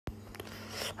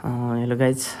Hello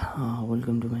guys,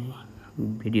 welcome to my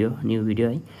new video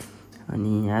है।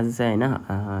 अनि आज चाहिँ होइन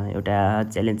एउटा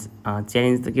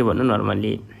च्यालेन्ज त के भन्नु,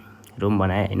 नर्मल्ली रुम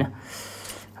बनाएँ होइन।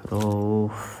 र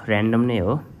ऱ्यान्डम नै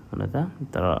हो हुन त,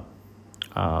 तर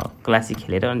क्लासिक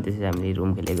खेलेर अनि त्यसपछि हामीले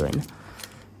रुम खेलेको होइन।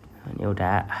 अनि एउटा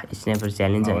स्नाइपर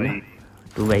च्यालेन्ज होइन,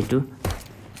 2x2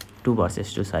 2 vs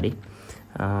 2 सरी।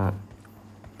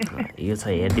 यो छ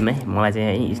हेरिदिउँ है। मलाई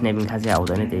चाहिँ है स्नाइपिङ खासै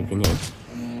आउँदैन, त्यही पनि है।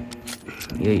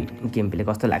 यो गेम प्ले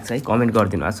कस्तो लाग्छ है कमेन्ट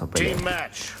गरिदिनु होस् सबैले।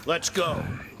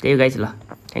 त्यही गाइज, ल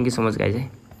thank you so much guys है।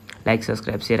 लाइक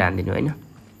सब्सक्राइब सेयर हानिदिनु होइन।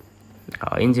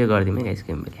 इन्जोय गरिदिउँ है गाइज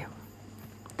गेम प्ले।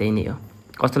 त्यही नै हो,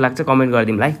 कस्तो लाग्छ कमेन्ट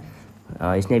गरिदिउँ है।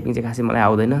 स्नाइपिङ चाहिँ खासै मलाई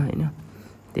आउँदैन होइन,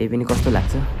 त्यही पनि कस्तो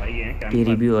लाग्छ के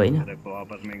रिभ्यू होइन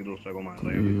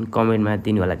कमेन्टमा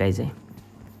दिनु होला गाइज है।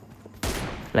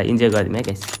 ल इन्जोय गरिदिउँ है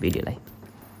गाइज भिडियोलाई।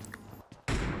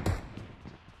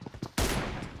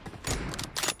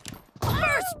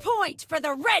 Point for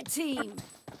the red team.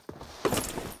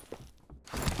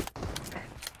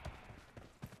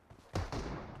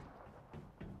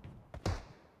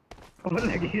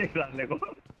 लगी एक डालने को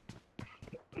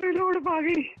रिलोड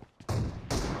भागी।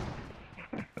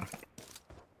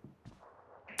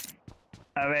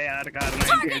 अबे यार कार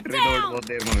 98 रिलोड बहुत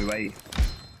देर में हुई भाई।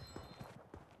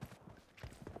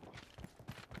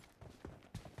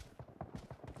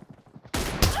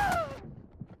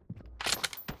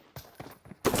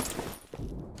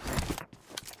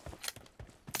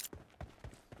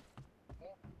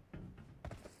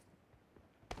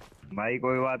 भाई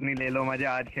कोई बात नहीं, ले लो मजे।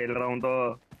 आज खेल रहा हूँ तो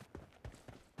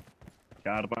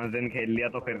 4-5 दिन खेल लिया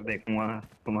तो फिर देखूंगा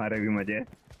तुम्हारे भी मजे।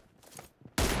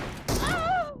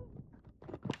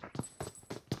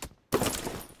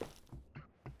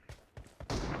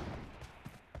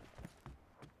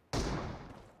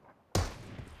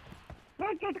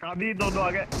 अभी दो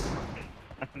आगे।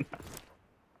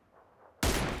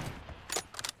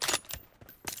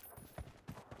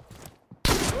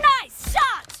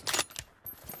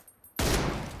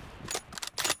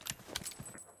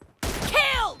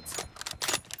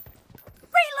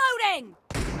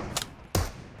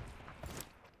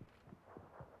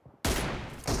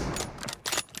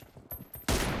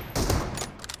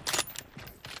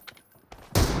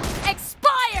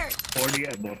 Expired.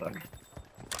 बहुत आगे।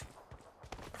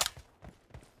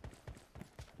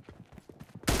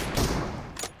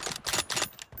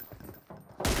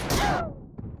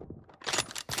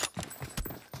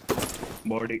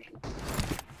 बॉडी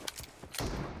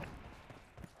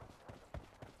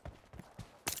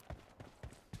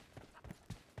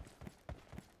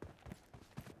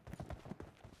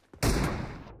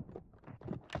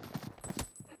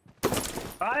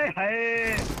हाय हाय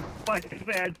फर्स्ट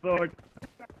हेडशॉट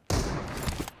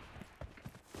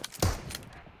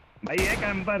भाई। ये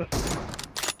कैंपर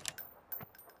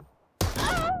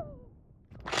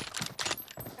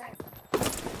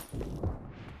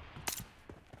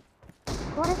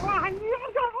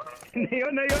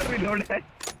नहीं और रिलोड है।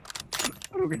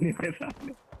 रुक नहीं पाए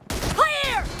सामने।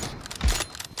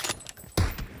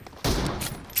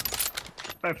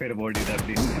 फिर बॉडी दर्द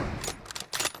दी।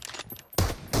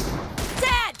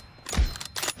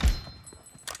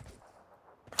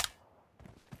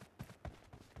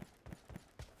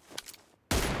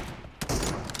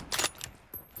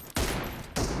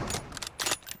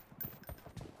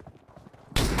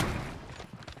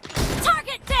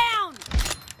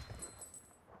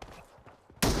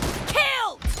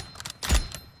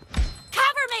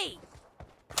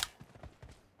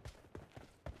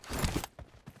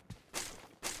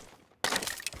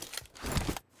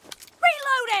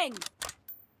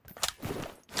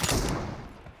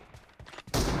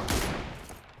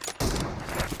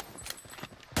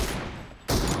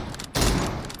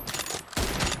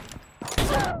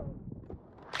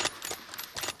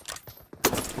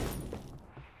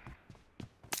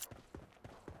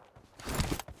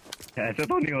 ऐसे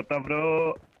तो नहीं होता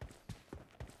ब्रो।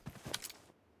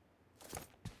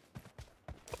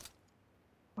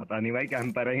 पता नहीं भाई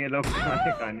कैंपर है ये लोग।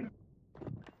 कहानी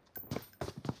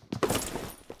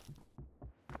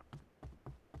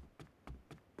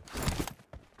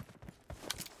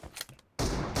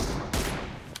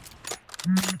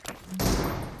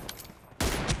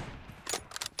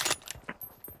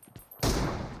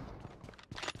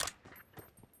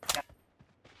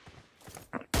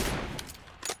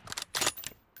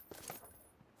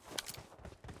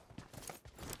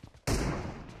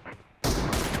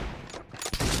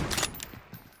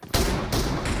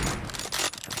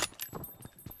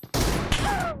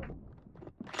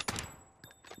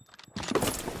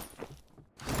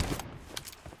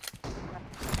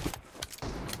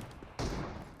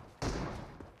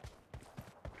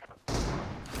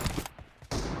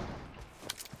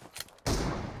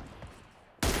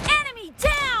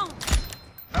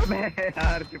अबे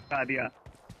यार चिपका दिया।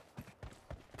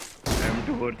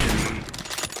 M24 चली।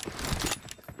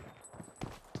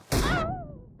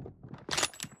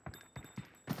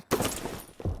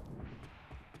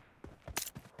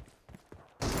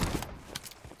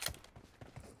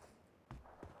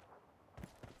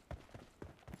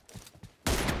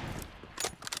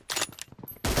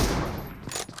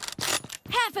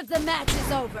 Half of the match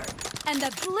is over, and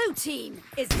the blue team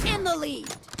is in the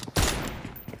lead.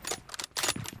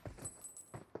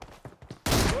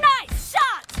 Nice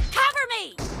shot! Cover me!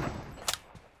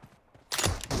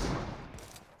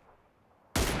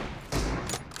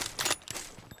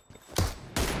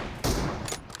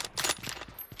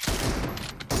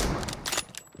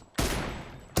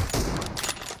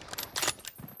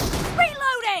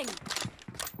 Reloading!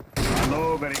 Hello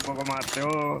गरीबों को मारते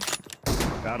हो,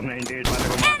 कार 98 वाले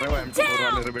को मार रहे हो, M24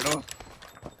 वाले से भिड़ो।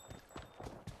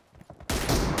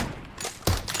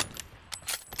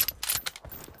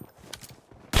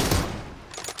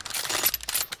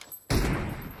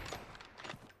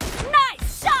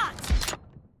 Nice shot!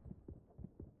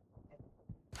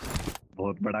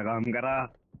 बहुत बड़ा काम करा।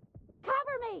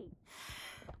 Cover me!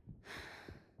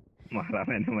 मारा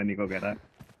मैंने मनी को करा।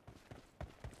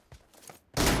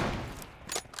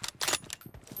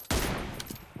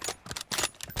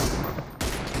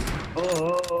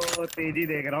 ओह तेजी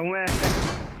देख रहा हूँ मैं।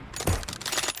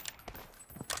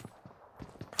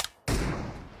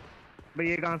 भाई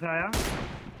ये कहाँ से आया?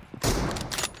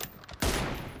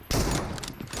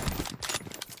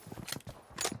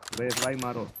 रेस भाई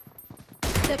मारो।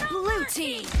 The blue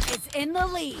team is in the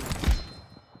lead.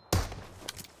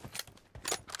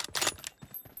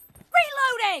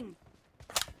 Reloading!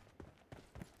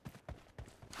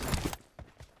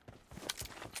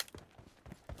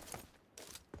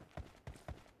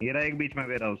 ये रहा एक बीच में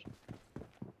ware house.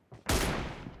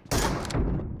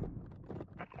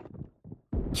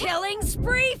 Killing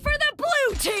spree for the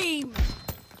blue team!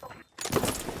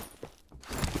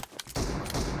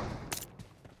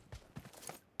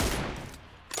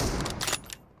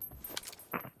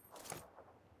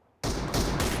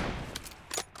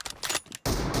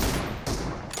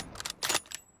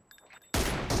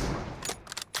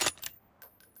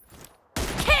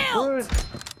 Killed!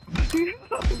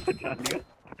 बचा लिया।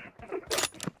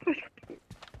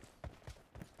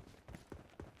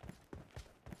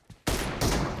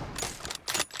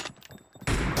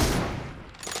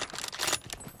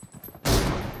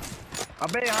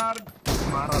 अबे यार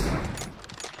मारा था।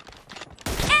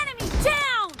 Enemy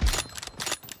down!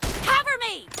 Cover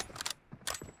me!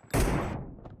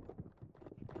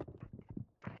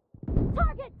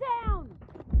 Target down!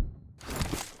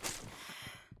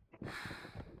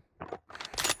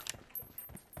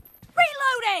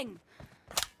 Reloading!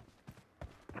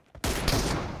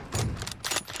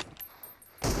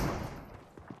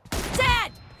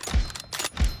 Dead!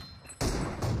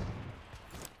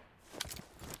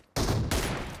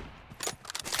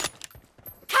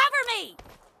 Cover me!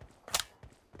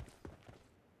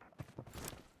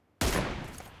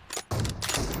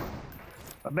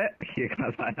 अबे ये कहाँ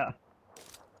से आया?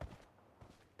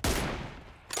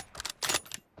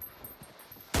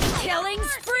 Killing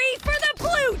spree for the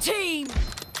blue team!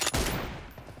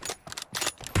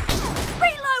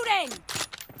 Reloading!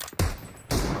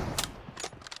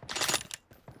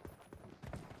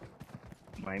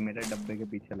 भाई मेरे डब्बे के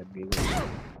पीछे लग गई वो।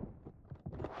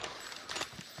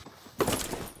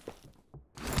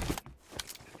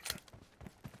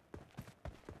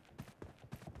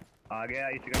 आ गया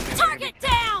इस गंदे के Target पीछे।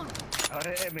 down!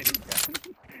 अरे मेरी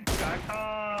काका।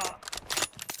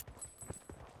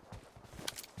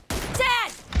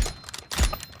 Dead!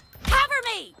 Cover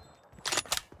me!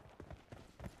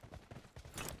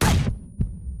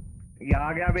 ये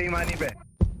आ गया बेईमानी पे।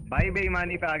 भाई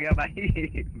बेईमानी पे आ गया भाई।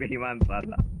 बेईमान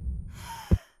साला।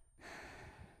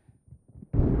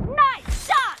 Nice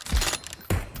shot!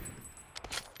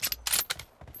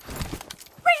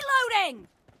 Reloading!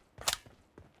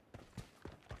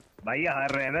 भाई ये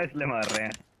हार रहे हैं ना इसलिए मार रहे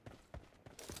हैं।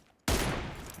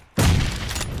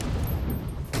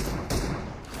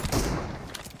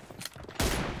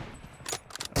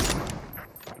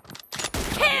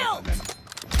 Killed!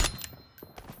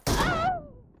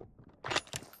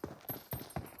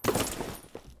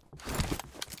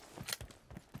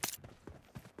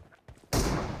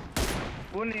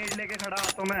 वो नेट लेके खड़ा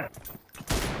तो मैं।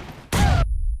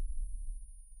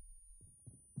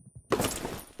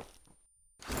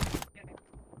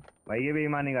 भाई ये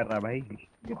बेईमानी कर रहा है भाई।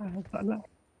 साला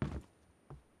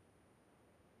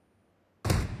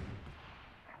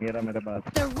ये रहा मेरे पास।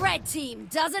 The red team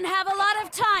doesn't have a lot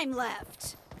of time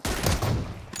left.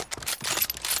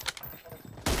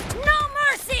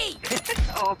 Mercy!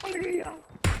 ओ पड़ गई यार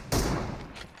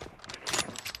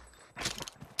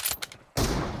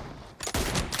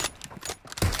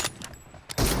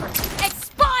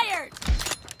Expired!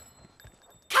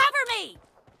 Cover me!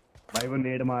 भाई वो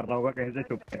नेड मार रहा होगा कहीं से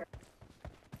छुप के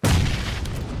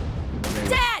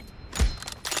Dead!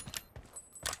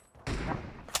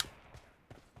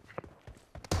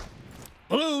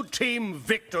 Blue team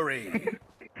victory!